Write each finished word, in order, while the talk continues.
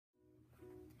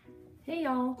Hey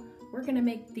y'all, we're gonna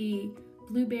make the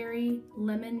blueberry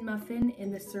lemon muffin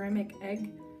in the ceramic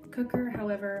egg cooker.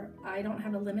 However, I don't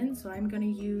have a lemon, so I'm gonna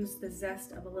use the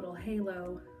zest of a little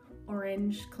halo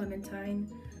orange clementine.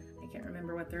 I can't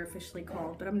remember what they're officially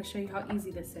called, but I'm gonna show you how easy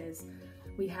this is.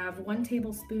 We have 1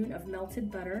 tablespoon of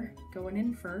melted butter going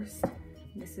in first.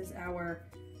 This is our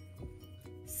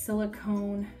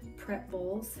silicone prep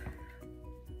bowls.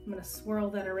 I'm gonna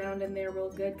swirl that around in there real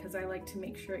good because I like to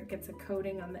make sure it gets a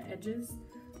coating on the edges.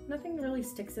 Nothing really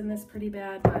sticks in this pretty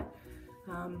bad, but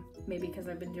maybe because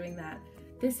I've been doing that.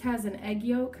 This has an egg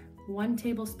yolk, 1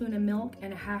 tablespoon of milk,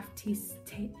 and a half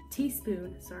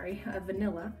teaspoon of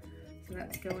vanilla. So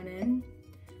that's going in.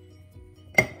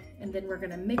 And then we're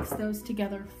gonna mix those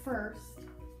together first.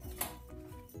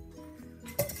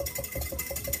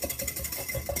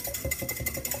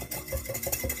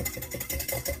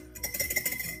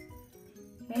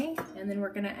 Okay, and then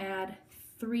we're gonna add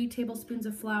 3 tablespoons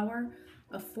of flour,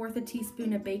 1/4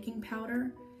 teaspoon of baking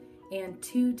powder, and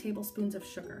 2 tablespoons of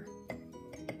sugar.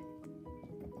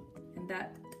 And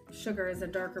that sugar is a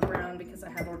darker brown because I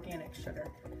have organic sugar.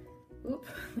 Oop,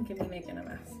 look at me making a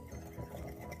mess.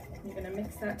 I'm gonna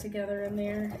mix that together in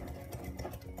there.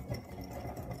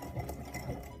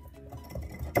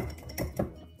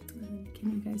 And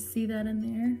can you guys see that in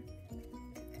there?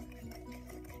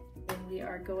 And we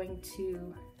are going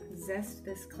to zest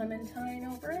this clementine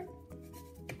over it.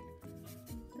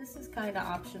 This is kind of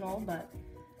optional, but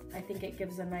I think it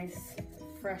gives a nice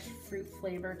fresh fruit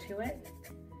flavor to it.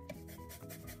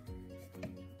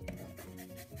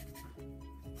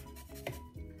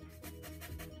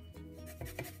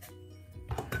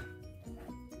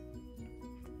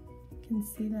 You can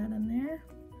see that in there.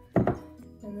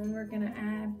 And then we're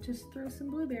gonna throw some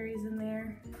blueberries in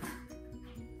there.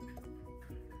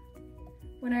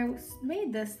 When I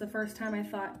made this the first time, I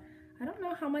thought, I don't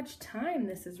know how much time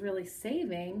this is really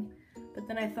saving, but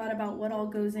then I thought about what all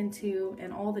goes into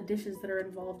and all the dishes that are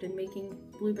involved in making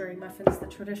blueberry muffins the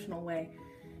traditional way.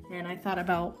 And I thought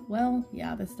about, well,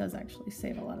 yeah, this does actually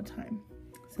save a lot of time.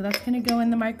 So that's gonna go in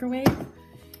the microwave.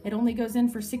 It only goes in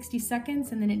for 60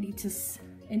 seconds and then it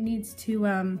needs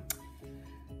to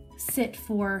sit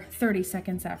for 30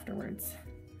 seconds afterwards.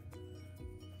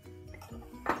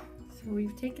 So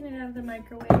we've taken it out of the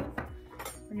microwave.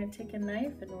 We're gonna take a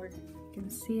knife and you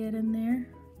can see it in there.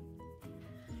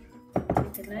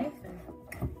 Take a knife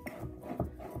and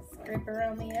scrape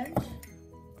around the edge.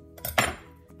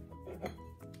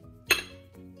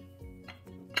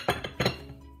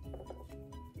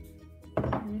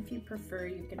 And if you prefer,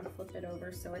 you can flip it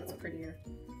over so it's prettier.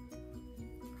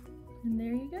 And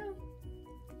there you go.